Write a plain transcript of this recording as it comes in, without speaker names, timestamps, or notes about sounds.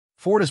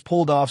Ford has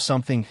pulled off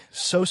something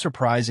so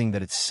surprising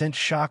that it's sent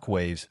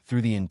shockwaves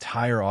through the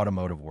entire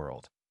automotive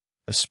world,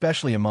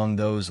 especially among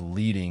those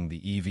leading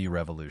the EV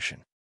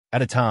revolution.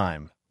 At a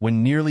time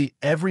when nearly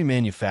every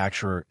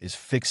manufacturer is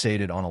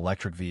fixated on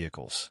electric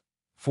vehicles,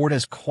 Ford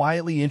has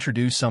quietly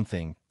introduced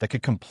something that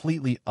could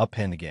completely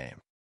upend the game.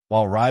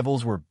 While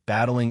rivals were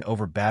battling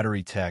over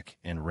battery tech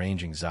and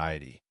range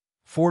anxiety,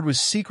 Ford was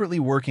secretly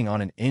working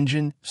on an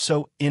engine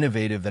so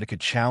innovative that it could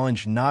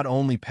challenge not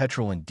only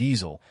petrol and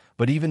diesel,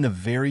 but even the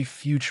very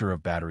future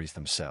of batteries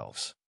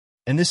themselves.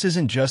 And this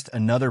isn't just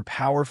another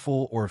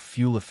powerful or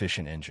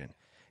fuel-efficient engine.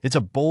 It's a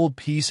bold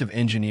piece of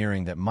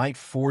engineering that might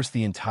force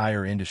the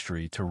entire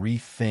industry to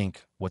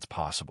rethink what's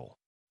possible.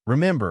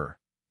 Remember,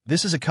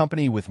 this is a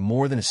company with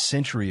more than a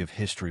century of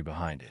history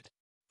behind it.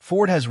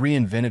 Ford has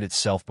reinvented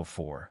itself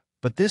before,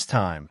 but this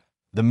time,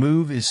 the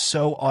move is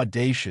so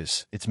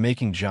audacious it's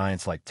making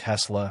giants like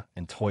Tesla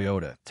and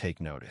Toyota take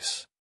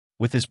notice.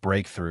 With this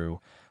breakthrough,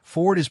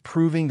 Ford is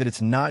proving that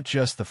it's not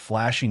just the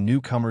flashy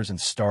newcomers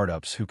and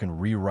startups who can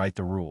rewrite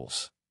the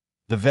rules.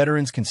 The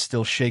veterans can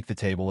still shake the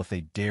table if they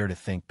dare to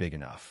think big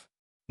enough.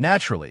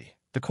 Naturally,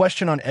 the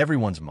question on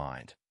everyone's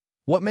mind: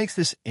 what makes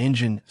this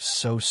engine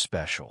so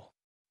special?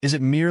 Is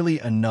it merely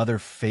another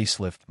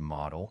facelift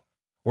model?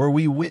 Or are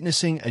we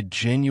witnessing a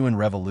genuine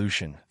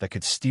revolution that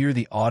could steer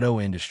the auto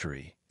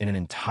industry in an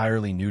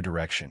entirely new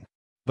direction?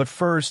 But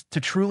first, to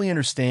truly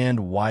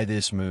understand why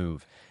this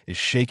move is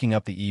shaking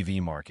up the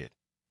EV market,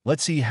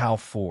 let's see how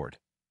Ford,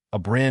 a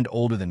brand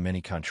older than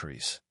many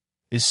countries,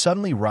 is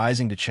suddenly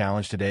rising to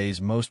challenge today's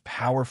most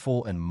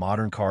powerful and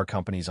modern car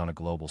companies on a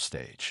global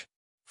stage.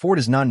 Ford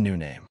is not a new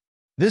name.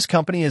 This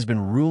company has been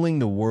ruling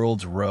the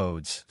world's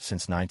roads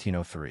since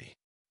 1903.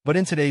 But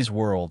in today's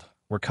world,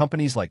 where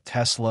companies like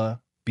Tesla,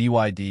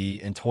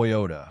 BYD, and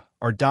Toyota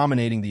are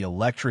dominating the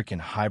electric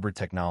and hybrid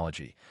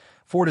technology,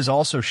 Ford has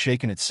also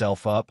shaken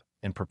itself up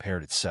and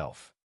prepared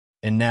itself.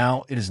 And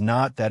now it is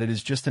not that it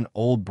is just an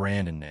old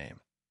brand and name.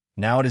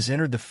 Now it has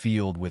entered the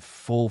field with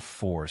full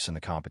force in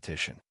the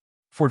competition.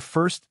 Ford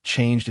first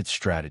changed its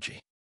strategy.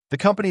 The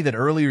company that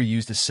earlier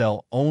used to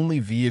sell only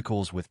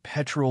vehicles with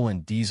petrol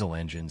and diesel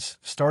engines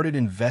started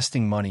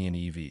investing money in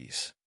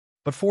EVs.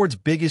 But Ford's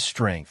biggest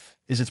strength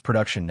is its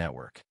production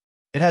network.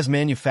 It has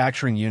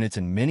manufacturing units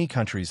in many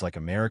countries like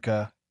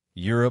America,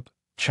 Europe,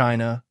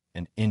 China,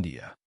 and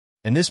India.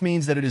 And this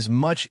means that it is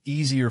much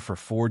easier for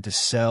Ford to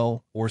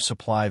sell or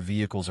supply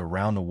vehicles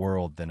around the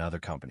world than other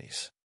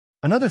companies.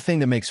 Another thing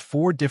that makes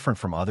Ford different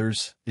from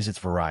others is its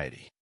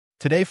variety.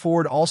 Today,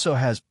 Ford also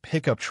has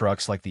pickup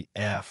trucks like the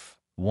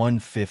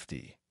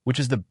F-150, which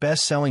is the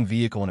best-selling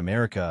vehicle in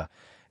America,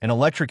 and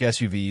electric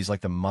SUVs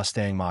like the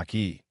Mustang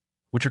Mach-E,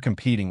 which are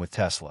competing with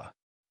Tesla.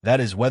 That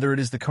is, whether it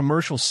is the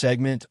commercial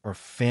segment or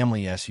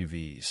family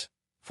SUVs,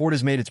 Ford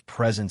has made its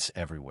presence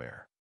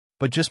everywhere.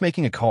 But just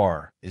making a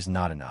car is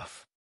not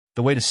enough.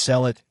 The way to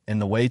sell it and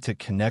the way to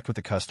connect with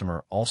the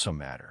customer also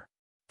matter.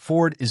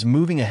 Ford is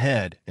moving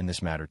ahead in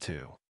this matter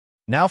too.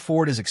 Now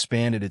Ford has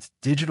expanded its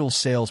digital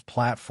sales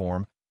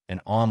platform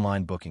and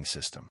online booking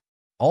system.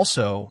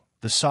 Also,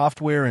 the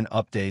software and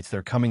updates that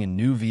are coming in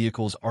new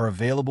vehicles are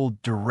available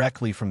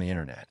directly from the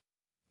internet,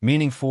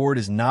 meaning Ford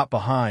is not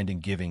behind in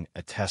giving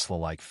a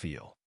Tesla-like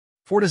feel.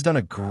 Ford has done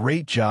a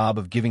great job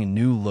of giving a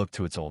new look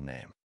to its old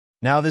name.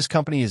 Now this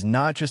company is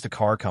not just a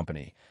car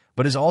company,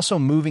 but is also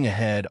moving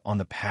ahead on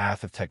the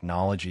path of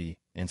technology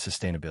and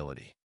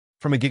sustainability.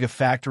 From a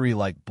gigafactory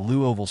like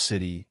Blue Oval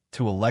City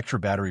to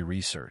electrobattery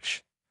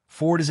research,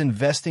 Ford is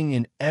investing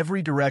in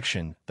every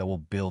direction that will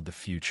build the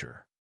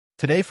future.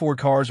 Today, Ford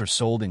cars are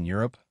sold in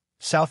Europe,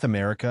 South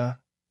America,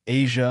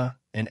 Asia,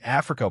 and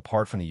Africa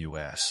apart from the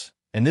US.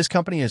 And this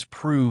company has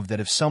proved that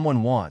if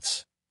someone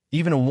wants,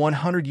 even a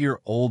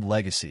 100-year-old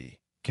legacy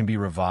can be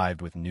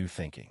revived with new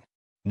thinking.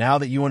 Now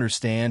that you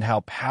understand how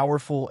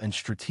powerful and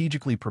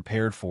strategically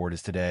prepared Ford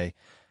is today,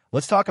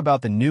 let's talk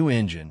about the new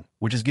engine,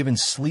 which has given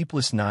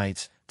sleepless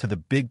nights to the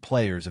big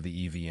players of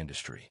the EV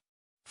industry.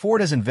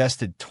 Ford has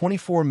invested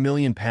 £24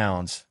 million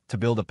to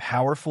build a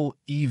powerful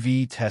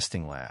EV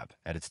testing lab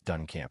at its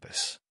Dunn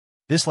campus.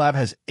 This lab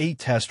has 8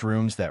 test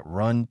rooms that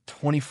run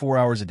 24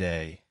 hours a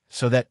day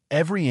so that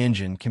every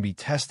engine can be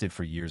tested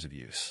for years of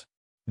use.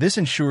 This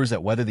ensures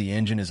that whether the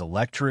engine is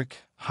electric,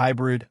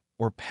 hybrid,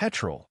 or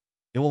petrol,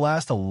 it will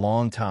last a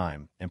long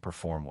time and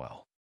perform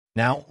well.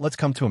 Now, let's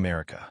come to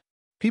America.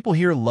 People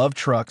here love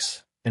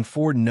trucks, and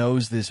Ford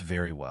knows this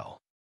very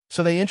well.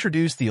 So they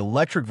introduced the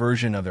electric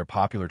version of their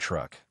popular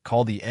truck,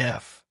 called the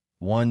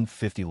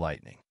F-150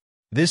 Lightning.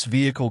 This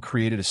vehicle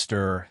created a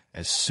stir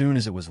as soon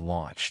as it was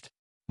launched.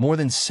 More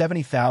than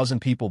 70,000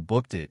 people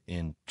booked it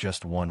in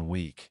just 1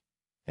 week.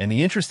 And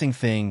the interesting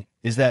thing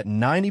is that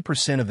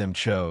 90% of them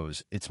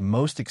chose its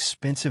most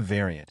expensive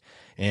variant,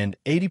 and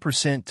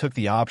 80% took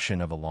the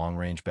option of a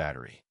long-range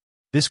battery.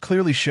 This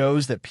clearly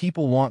shows that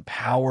people want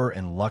power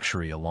and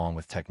luxury along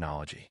with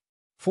technology.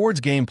 Ford's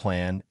game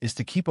plan is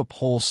to keep a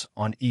pulse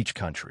on each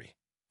country,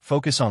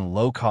 focus on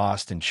low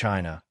cost in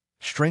China,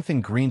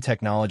 strengthen green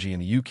technology in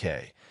the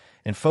UK,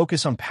 and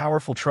focus on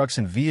powerful trucks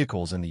and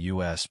vehicles in the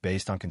US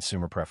based on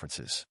consumer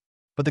preferences.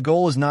 But the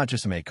goal is not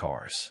just to make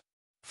cars.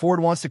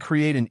 Ford wants to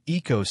create an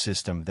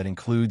ecosystem that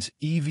includes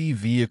EV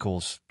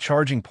vehicles,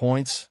 charging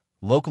points,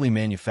 locally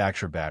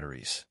manufactured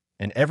batteries,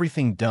 and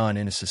everything done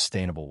in a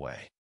sustainable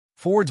way.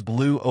 Ford's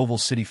Blue Oval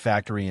City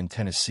factory in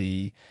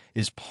Tennessee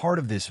is part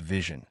of this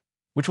vision,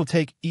 which will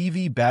take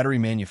EV battery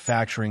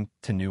manufacturing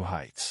to new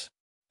heights.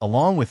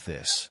 Along with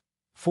this,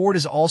 Ford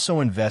is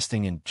also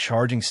investing in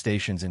charging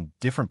stations in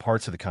different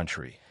parts of the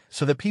country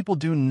so that people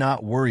do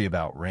not worry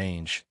about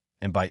range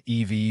and buy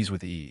EVs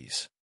with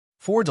ease.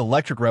 Ford's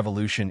electric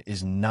revolution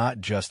is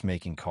not just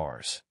making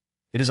cars.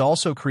 It is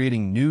also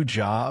creating new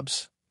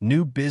jobs,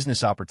 new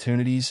business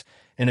opportunities,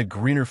 and a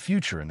greener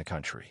future in the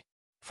country.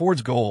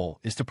 Ford's goal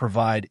is to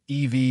provide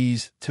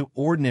EVs to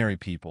ordinary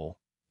people,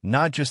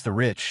 not just the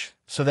rich,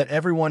 so that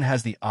everyone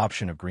has the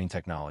option of green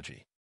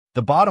technology.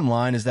 The bottom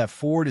line is that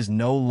Ford is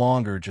no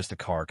longer just a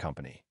car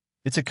company.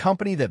 It's a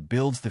company that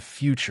builds the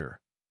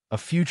future, a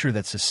future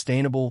that's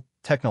sustainable,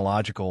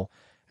 technological,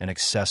 and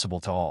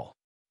accessible to all.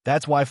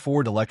 That's why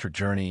Ford Electric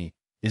Journey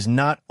is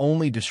not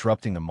only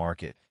disrupting the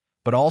market,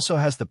 but also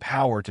has the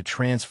power to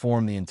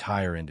transform the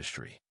entire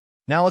industry.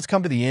 Now let's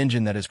come to the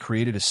engine that has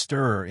created a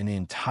stir in the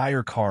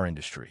entire car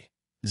industry,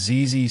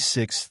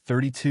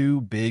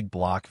 ZZ632 Big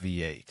Block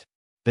V8.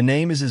 The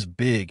name is as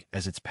big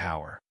as its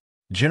power.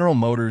 General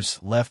Motors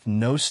left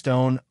no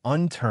stone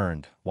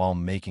unturned while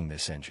making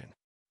this engine.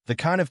 The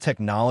kind of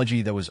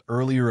technology that was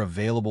earlier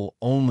available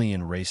only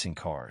in racing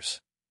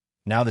cars.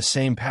 Now the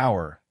same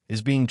power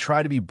is being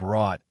tried to be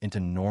brought into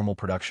normal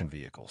production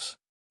vehicles.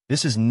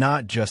 This is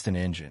not just an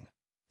engine.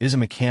 It is a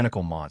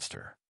mechanical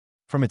monster.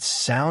 From its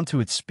sound to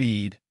its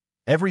speed,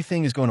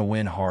 everything is going to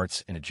win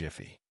hearts in a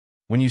jiffy.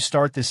 When you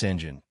start this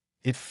engine,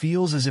 it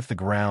feels as if the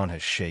ground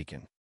has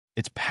shaken.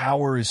 Its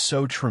power is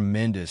so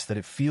tremendous that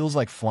it feels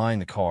like flying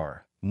the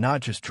car,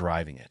 not just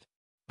driving it.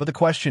 But the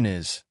question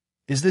is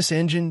this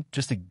engine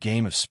just a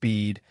game of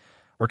speed,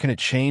 or can it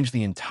change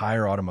the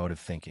entire automotive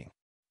thinking?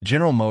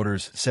 General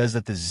Motors says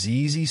that the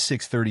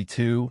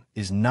ZZ632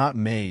 is not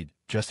made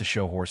just to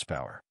show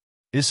horsepower.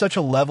 It is such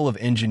a level of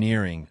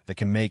engineering that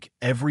can make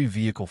every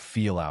vehicle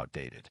feel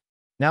outdated.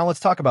 Now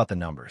let's talk about the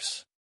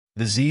numbers.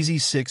 The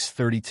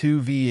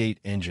ZZ632 V8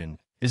 engine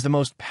is the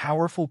most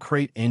powerful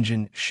crate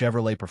engine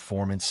Chevrolet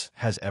Performance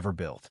has ever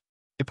built.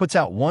 It puts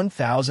out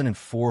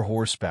 1,004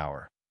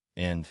 horsepower,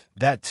 and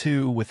that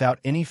too without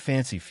any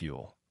fancy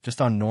fuel,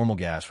 just on normal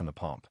gas from the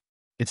pump.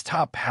 Its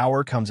top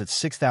power comes at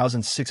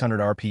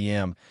 6,600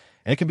 RPM,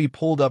 and it can be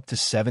pulled up to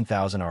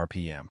 7,000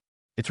 RPM.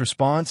 Its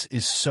response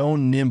is so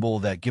nimble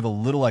that give a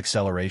little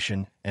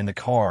acceleration, and the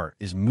car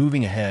is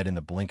moving ahead in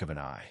the blink of an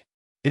eye.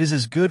 It is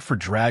as good for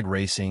drag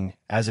racing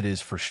as it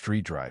is for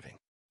street driving.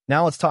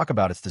 Now let's talk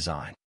about its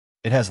design.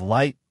 It has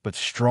light but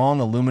strong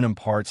aluminum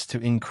parts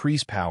to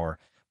increase power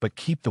but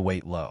keep the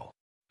weight low.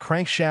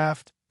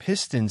 Crankshaft,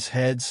 pistons,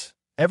 heads,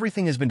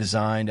 everything has been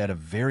designed at a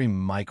very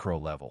micro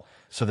level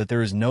so that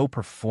there is no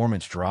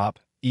performance drop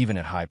even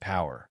at high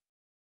power.